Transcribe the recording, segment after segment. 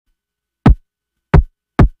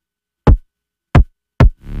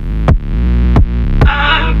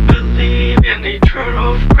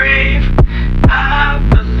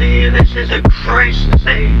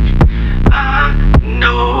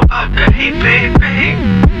baby.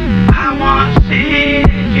 I wanna see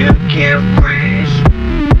you give praise.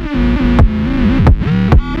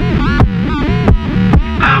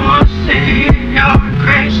 I wanna see your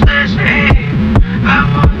graceless hate. I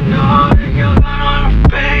wanna know that you're gonna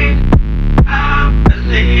fade. I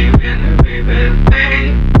believe in a vivid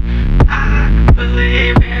faith. I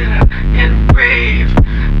believe in brave.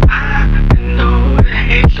 I know the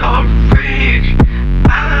hate's all rage.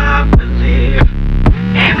 I believe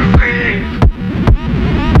in brave.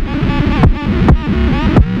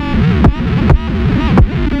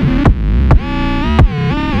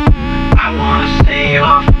 I wanna see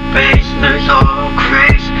your face lose all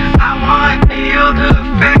grace. I wanna feel the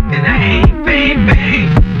effect of the hate, baby.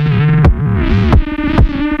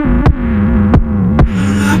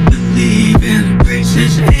 I believe in a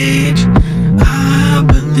graceless age. I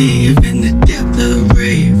believe in the depth of the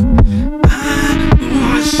rave. I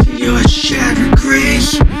wanna see your shattered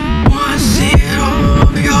grace. Wanna see it all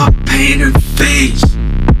over your painted face.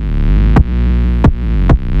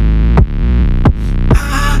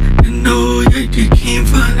 I know that you came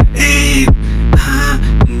from the aid. I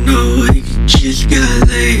know that you just got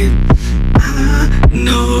laid. I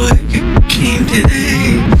know that you came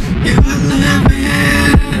today. You were living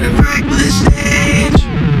in a reckless age.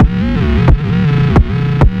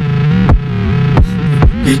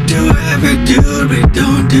 You do every dude, but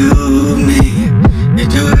don't do me. You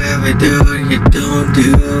do every dude, you don't do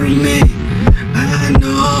me. I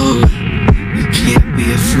know you can't be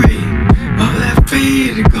afraid of that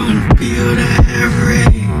fate. You're gonna feel that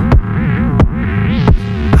rain.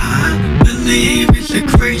 I believe it's a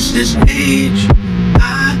graceless age.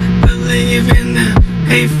 I believe in the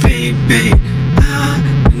hate fate bait.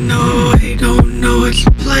 I know they don't know its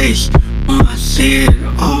place. Wanna see it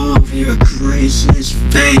all over your graceless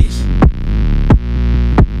face.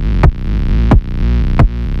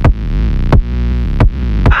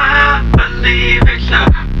 I believe it's a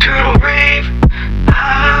turtle rave.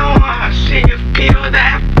 I wanna see you feel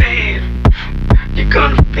that fade. You're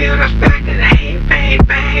gonna feel the fact that the hate fade,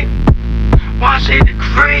 babe. Wanna see the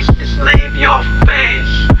graceless leave your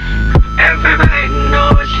face. Everybody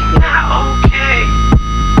knows it's not okay.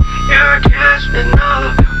 You're just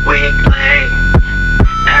another weak link.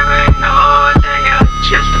 Everybody knows that you're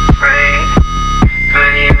just afraid.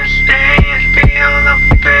 Couldn't even stay and feel the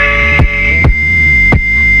pain.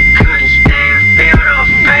 You couldn't stay and feel the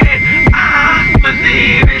pain. I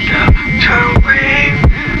believe it's a turtle rave.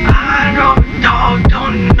 I know a dog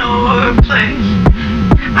don't know her place.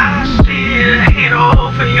 I see the hate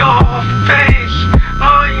over your face.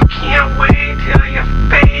 Oh, you can't wait till you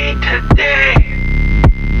fade today.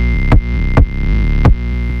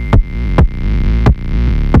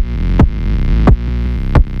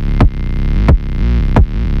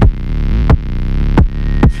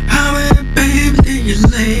 How many babies did you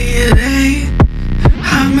lay today?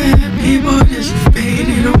 How many people just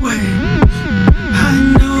faded away? I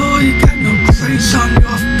know you got no grace on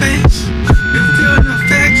your face. You feel the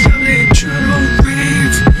effects of the eternal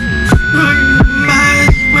rave. Oh, you might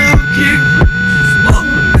as well get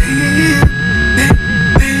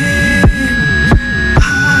I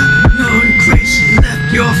know the grace left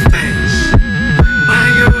your face. When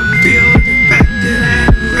you feel the fact of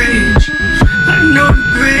that rage. I know the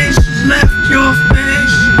grace left your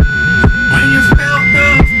face. When you felt the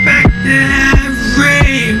fact of that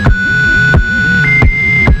rage.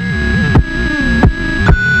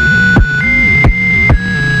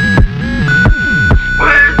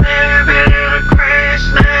 We're living in a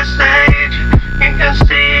graceless age. You can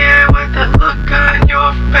see it with the look on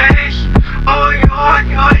your face. Oh,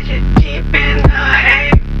 you're deep in the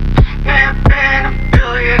hate. You've been a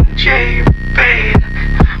billion J fade.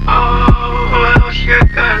 Oh, who else you're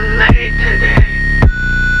gonna lay today?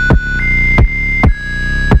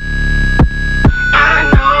 I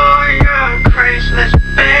know you're a graceless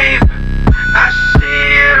babe. I see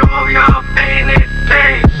it over your painted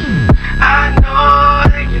face. I know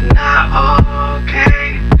that you're not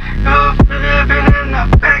okay. You're living in the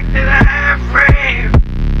fact that I rave.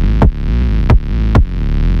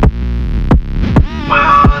 We're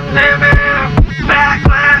all living in a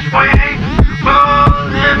backlash way. We're all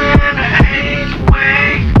living in a hate way.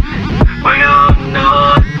 We all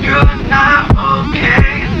know you're not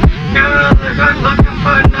okay. You're looking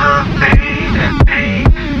for another fade to hate.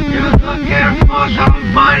 You're looking for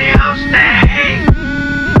somebody else to hate.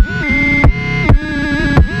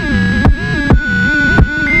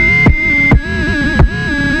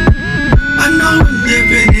 I know we're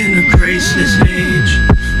living in a graceless age.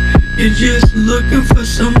 You're just looking for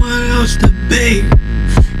someone else to bait.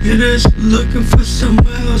 You're just looking for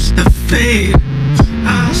someone else to fade.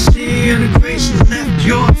 I see you in a graceless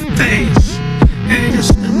face. And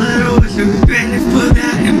just a little wasn't ready for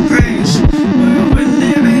that embrace. Well, we're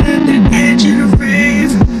living at the edge of the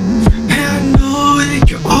rave. And I know that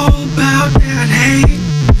you're all about that hate.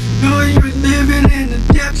 Know you're living in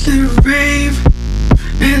the depths of the rave.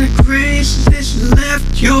 And the grace that's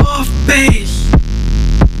left your face.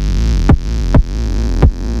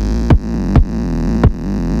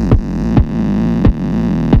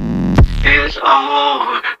 It's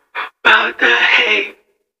all about the hate.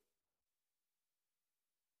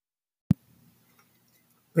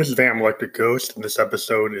 This is Van Electric Ghost, and this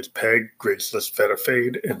episode is Peg, Graceless Feta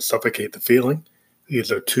Fade, and Suffocate the Feeling. These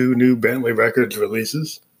are two new Bentley Records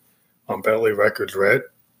releases on Bentley Records Red,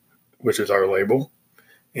 which is our label.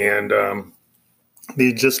 And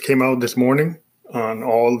these just came out this morning on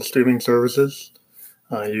all the streaming services.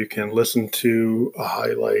 You can listen to a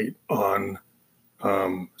highlight on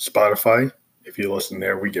Spotify. If you listen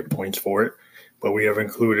there, we get points for it. But we have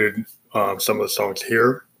included some of the songs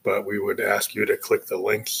here, but we would ask you to click the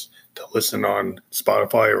links to listen on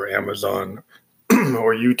Spotify or Amazon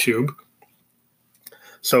or YouTube.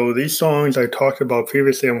 So these songs I talked about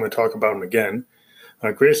previously, I'm going to talk about them again.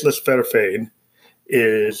 Graceless Feta Fade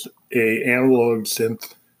is a analog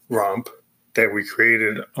synth romp that we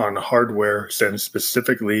created on a hardware synth,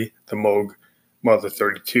 specifically the Moog Mother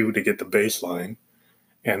 32 to get the bass line.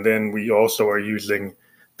 And then we also are using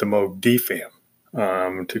the Moog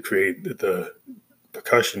DFAM to create the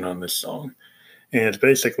percussion on this song. And it's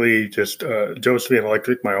basically just Josephine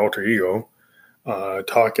Electric, my alter ego,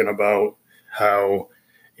 talking about how,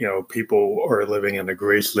 people are living in a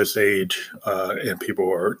graceless age, and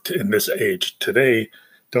people are in this age today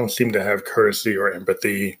don't seem to have courtesy or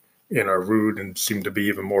empathy and are rude and seem to be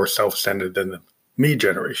even more self-centered than the me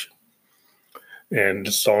generation. And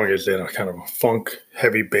the song is in a kind of a funk,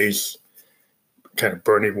 heavy bass, kind of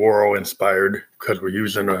Bernie Worrell inspired, because we're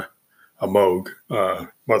using a Moog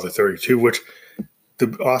Mother 32, which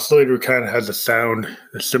the oscillator kind of has a sound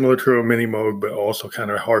similar to a mini Moog, but also kind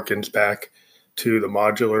of harkens back to the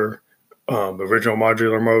modular, original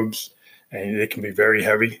modular Moogs, and it can be very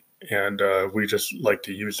heavy. And we just like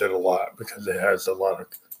to use it a lot because it has a lot of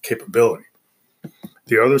capability.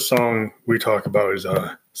 The other song we talk about is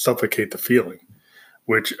Suffocate the Feeling,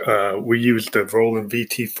 which we use the Roland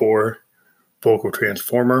VT4 vocal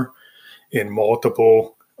transformer in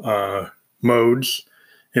multiple modes,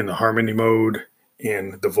 in the harmony mode,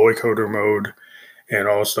 in the vocoder mode, and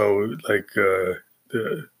also like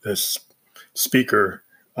this speaker,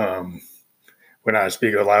 well, not a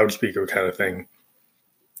speaker, a loudspeaker kind of thing.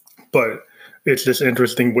 But it's just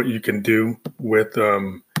interesting what you can do with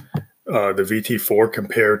the VT4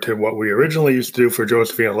 compared to what we originally used to do for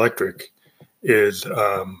Josephine Electric. Is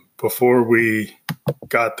before we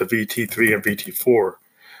got the VT3 and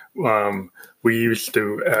VT4, we used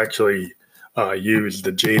to actually use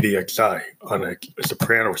the JDXI on a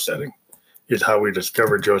soprano setting, is how we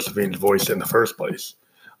discovered Josephine's voice in the first place.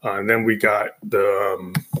 And then we got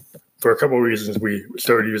for a couple of reasons, we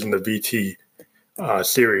started using the VT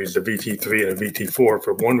series, the VT3 and the VT4.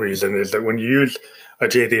 For one reason is that when you use a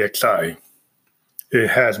JDXI, it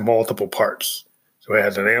has multiple parts. So it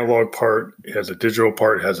has an analog part, it has a digital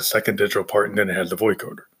part, it has a second digital part, and then it has the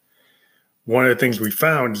vocoder. One of the things we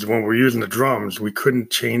found is when we're using the drums, we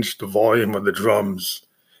couldn't change the volume of the drums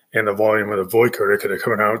and the volume of the vocoder because they're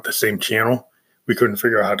coming out the same channel. We couldn't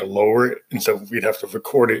figure out how to lower it, and so we'd have to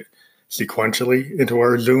record it sequentially into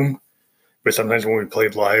our Zoom. But sometimes when we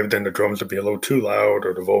played live, then the drums would be a little too loud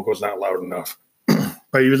or the vocals not loud enough.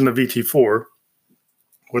 By using the VT4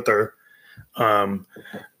 with our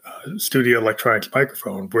Studio Electronics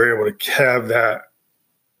microphone, we're able to have that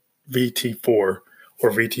VT4 or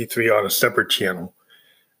VT3 on a separate channel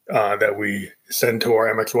that we send to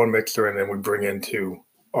our MX1 mixer, and then we bring into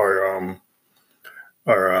our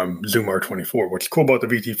Zoom R24. What's cool about the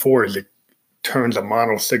VT4 is it turns a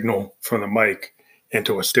mono signal from the mic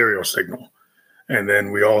into a stereo signal. And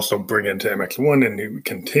then we also bring into MX1, and it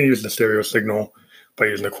continues the stereo signal by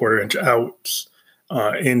using the 1/4-inch outs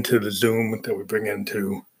into the Zoom that we bring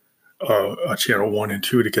into channel 1 and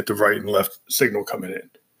 2 to get the right and left signal coming in.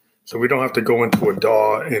 So we don't have to go into a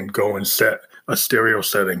DAW and go and set a stereo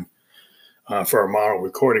setting for our mono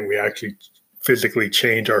recording. We actually physically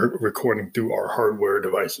change our recording through our hardware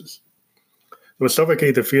devices. So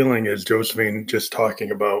Suffocate the Feeling is Josephine just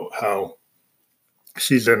talking about how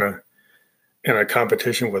she's in a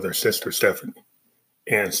competition with her sister Stephanie.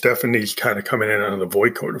 And Stephanie's kind of coming in on the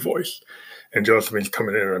vocoder voice, and Josephine's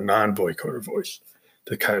coming in on a non-vocoder voice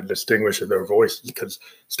to kind of distinguish their voices, because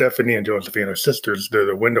Stephanie and Josephine are sisters. They're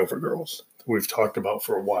the Windover girls we've talked about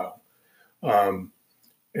for a while.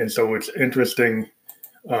 And so it's interesting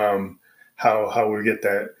how we get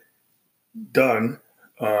that done.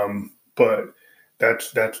 But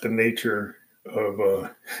that's the nature of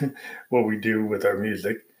what we do with our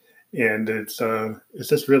music, and it's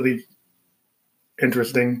just really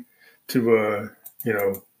interesting to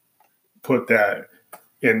put that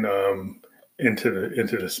in into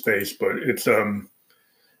the space. But it's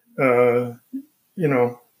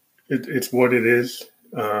it's what it is.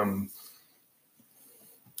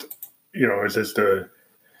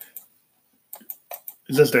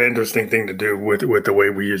 It's just an interesting thing to do with the way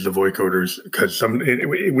we use the vocoders, because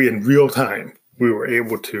we in real time we were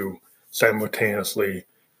able to simultaneously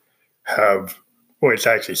have, well, it's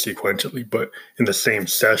actually sequentially, but in the same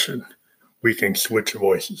session we can switch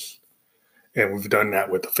voices, and we've done that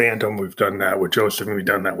with the Phantom, we've done that with Josephine, we've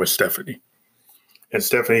done that with Stephanie, and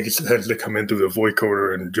Stephanie has to come in through the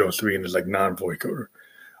vocoder, and Josephine is like non-vocoder,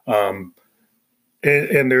 and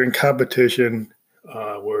they're in competition.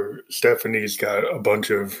 Where Stephanie's got a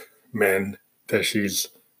bunch of men that she's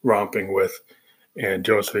romping with, and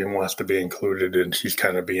Josephine wants to be included, and she's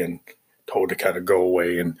kind of being told to kind of go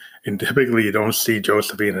away. And typically you don't see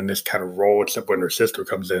Josephine in this kind of role, except when her sister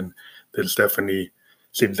comes in. Then Stephanie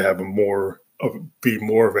seems to have be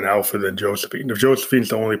more of an alpha than Josephine. If Josephine's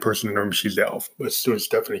the only person in the room, she's the alpha. But as soon as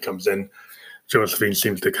Stephanie comes in, Josephine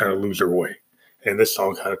seems to kind of lose her way. And this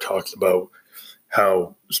song kind of talks about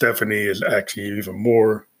how Stephanie is actually even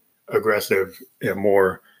more aggressive and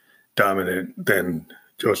more dominant than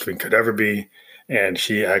Josephine could ever be. And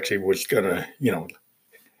she actually was gonna,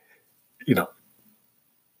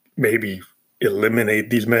 maybe eliminate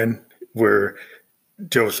these men, where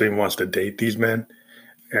Josephine wants to date these men.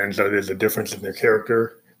 And so there's a difference in their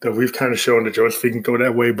character that we've kind of shown that Josephine can go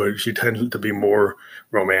that way, but she tends to be more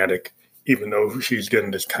romantic. Even though she's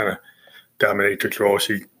getting this kind of dominatrix role,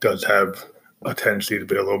 she does have a tendency to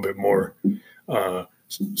be a little bit more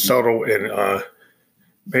subtle and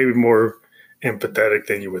maybe more empathetic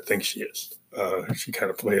than you would think she is. She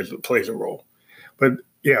kind of plays a role. But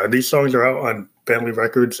yeah, these songs are out on Bentley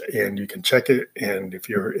Records, and you can check it. And if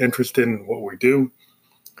you're interested in what we do,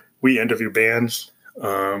 we interview bands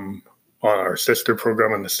on our sister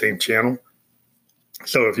program on the same channel.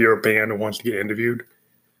 So if you're a band who wants to get interviewed,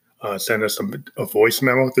 send us a voice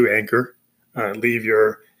memo through Anchor. Leave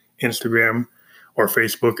your Instagram or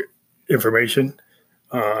Facebook information.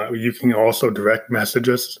 You can also direct message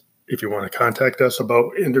us if you want to contact us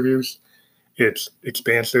about interviews. It's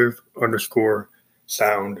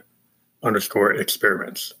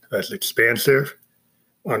expansive_sound_experiments. That's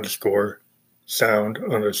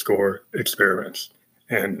expansive_sound_experiments.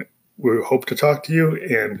 And we hope to talk to you,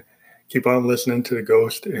 and keep on listening to The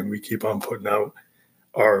Ghost, and we keep on putting out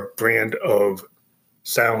our brand of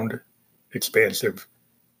sound expansive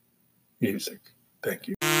music. Thank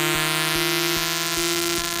you.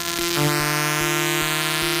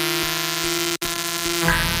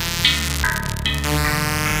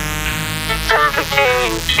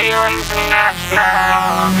 Suffocating feelings in that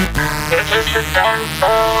sound. It's just a done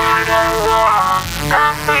for the war.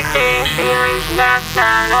 Suffocating feelings in that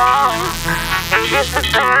sound. It's just a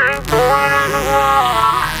done for the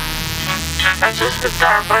war. It's just a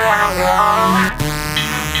done for the war.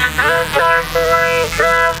 The dark ways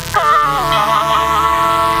of fall.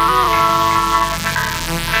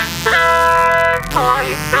 Dark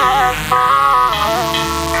ways of fall.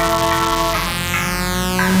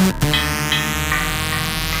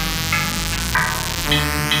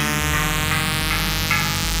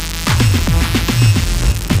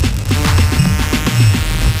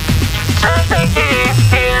 Suffocating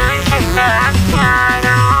feelings in that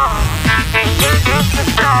shadow. And you're just a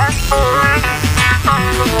dark void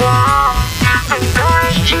on the wall. And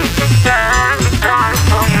doors keep it down, the dark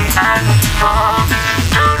void and the fall.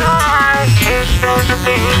 Don't know how to kiss those of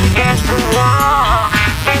being against the wall.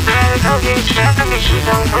 They better go get Stephanie, she's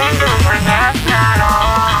a window, but that's not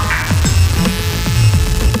all.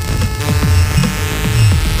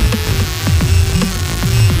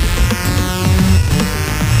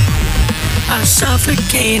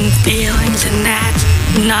 Suffocating feelings, and that's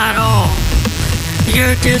not all.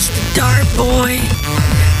 You're just a dark boy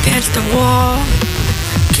against the wall.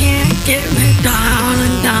 Can't get me down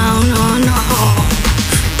and down on the hall.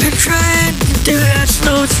 I tried to do that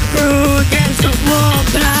slow screw against the wall,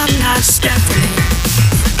 but I'm not Stephanie.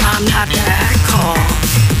 I'm not that call.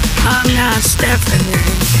 I'm not Stephanie,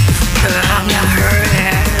 but I'm not her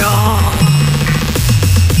at all.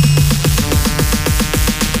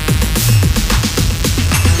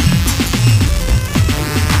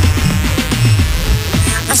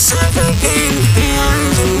 Suffocating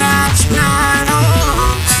feelings, and that's not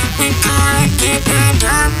all. We gotta get that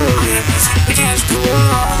dark boy against the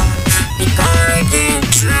wall.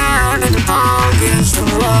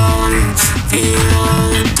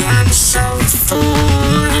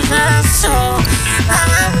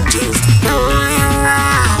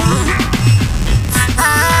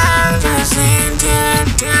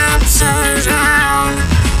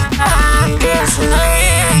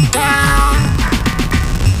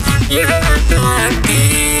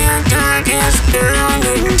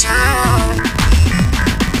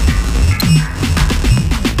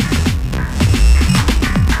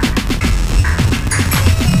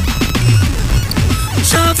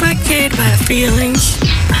 feelings,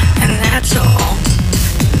 and that's all.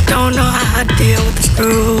 Don't know how to deal with the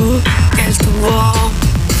screw against the wall.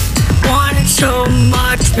 Wanted so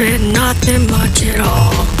much, but nothing much at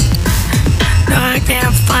all. No, I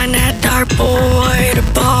can't find that dark boy to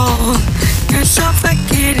ball. And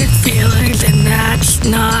suffocated feelings, and that's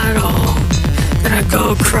not all. Then I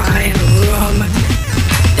go cry in a room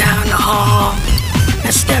down the hall.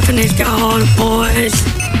 And Stephanie's got all the boys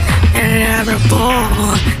and having a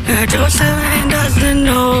ball. And Josephine doesn't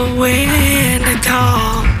know when to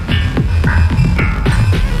call.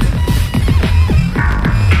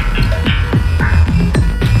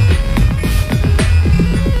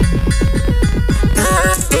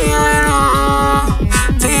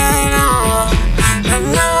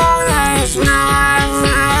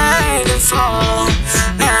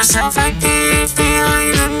 Suffocating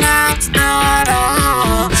feeling, and that's not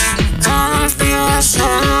all. Gonna feel so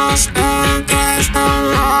lost against the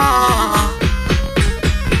wall.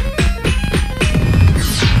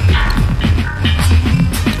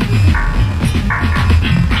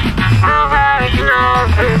 Nobody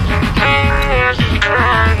knows it's a pain, it's a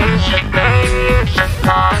drag, it's a baby, it's a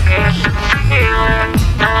dog, it's a feeling.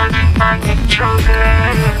 Don't like a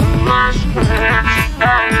children, it must be,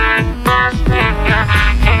 it must be.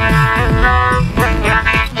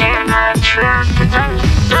 Trust that I'm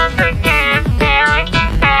suffocating feeling,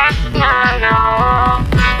 that's not all.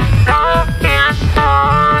 Don't feel so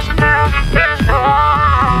against the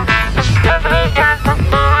wall. The Stephanie got the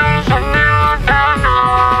boys and now I don't know.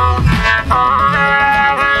 Oh,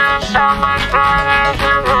 there's so much further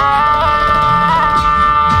to go.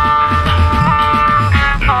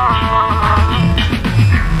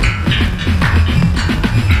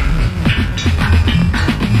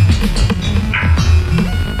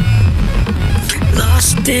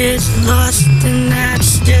 Is lost, and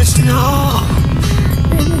that's just all.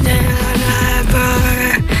 And then I'm never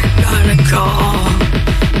gonna call.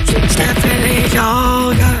 Stephanie's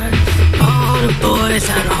all got all the boys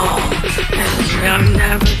and all, and I'm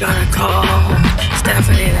never gonna call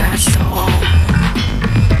Stephanie, that's all.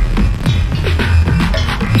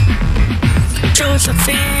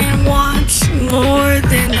 Josephine wants more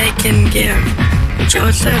than they can give.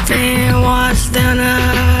 Josephine wants them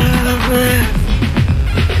to live.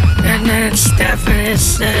 And then Stephanie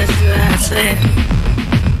says that's it.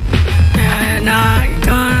 They're not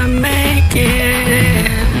gonna make it.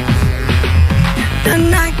 They're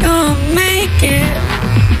not gonna make it.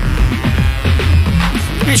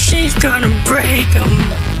 And she's gonna break them.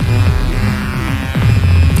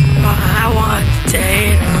 Well, I want to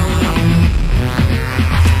date them.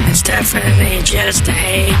 And Stephanie just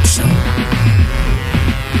hates them.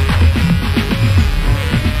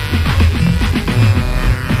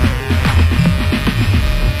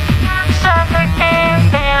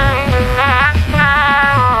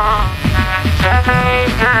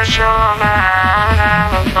 Show me how to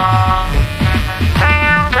have a ball.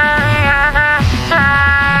 Bring to the other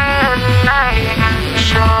side of the night.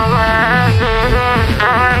 Show me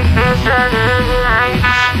like this other night.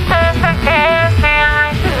 Suffocating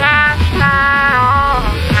feeling, that's not all.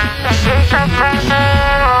 She's so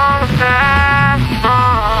present on the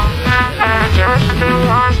basketball. And just who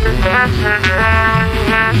wants to dance around,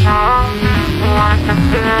 that's all. Wants to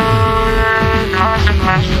feel the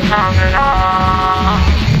consequences of it all.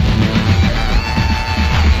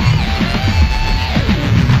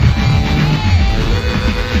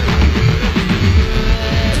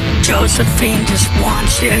 Josephine just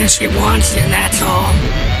wants you, and she wants you, and that's all.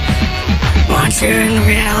 Wants you in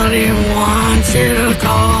reality, and wants you to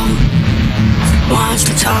call. Wants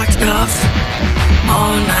to talk stuff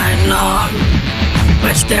all night long.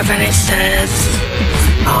 But Stephanie says,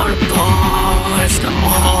 all the boys, the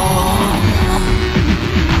all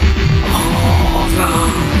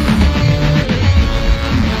wrong.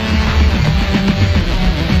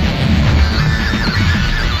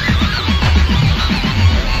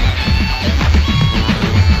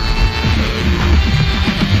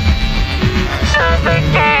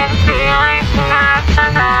 Suffocating feelings, not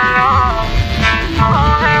at all.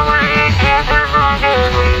 Only way is as long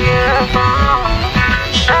as we get along.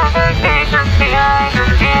 Suffocating feelings, we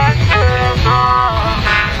get to the ball.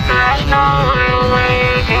 There's no real way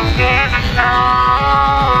you can get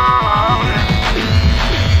along.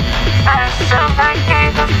 I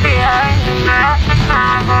suffocate the feelings, and that's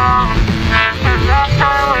not wrong. And that's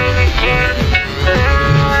the way we get to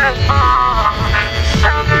the ball.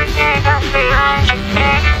 Suffocate the feelings, you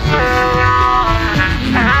can't do it wrong.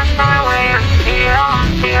 And that's the way I feel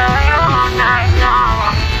all night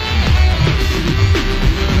long.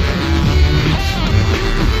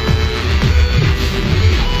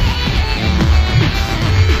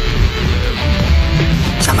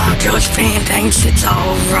 it's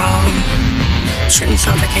all wrong. It shouldn't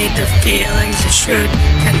suffocate the feelings, it should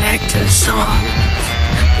connect to the song.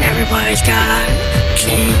 Everybody's got a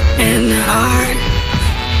key in their heart.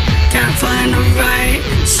 Gotta find the right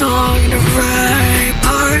song in the right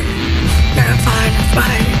part. Gotta find the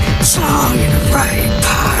right song in the right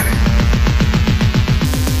part.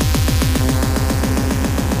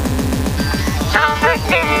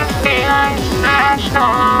 Suffocate the feelings, that's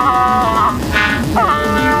all.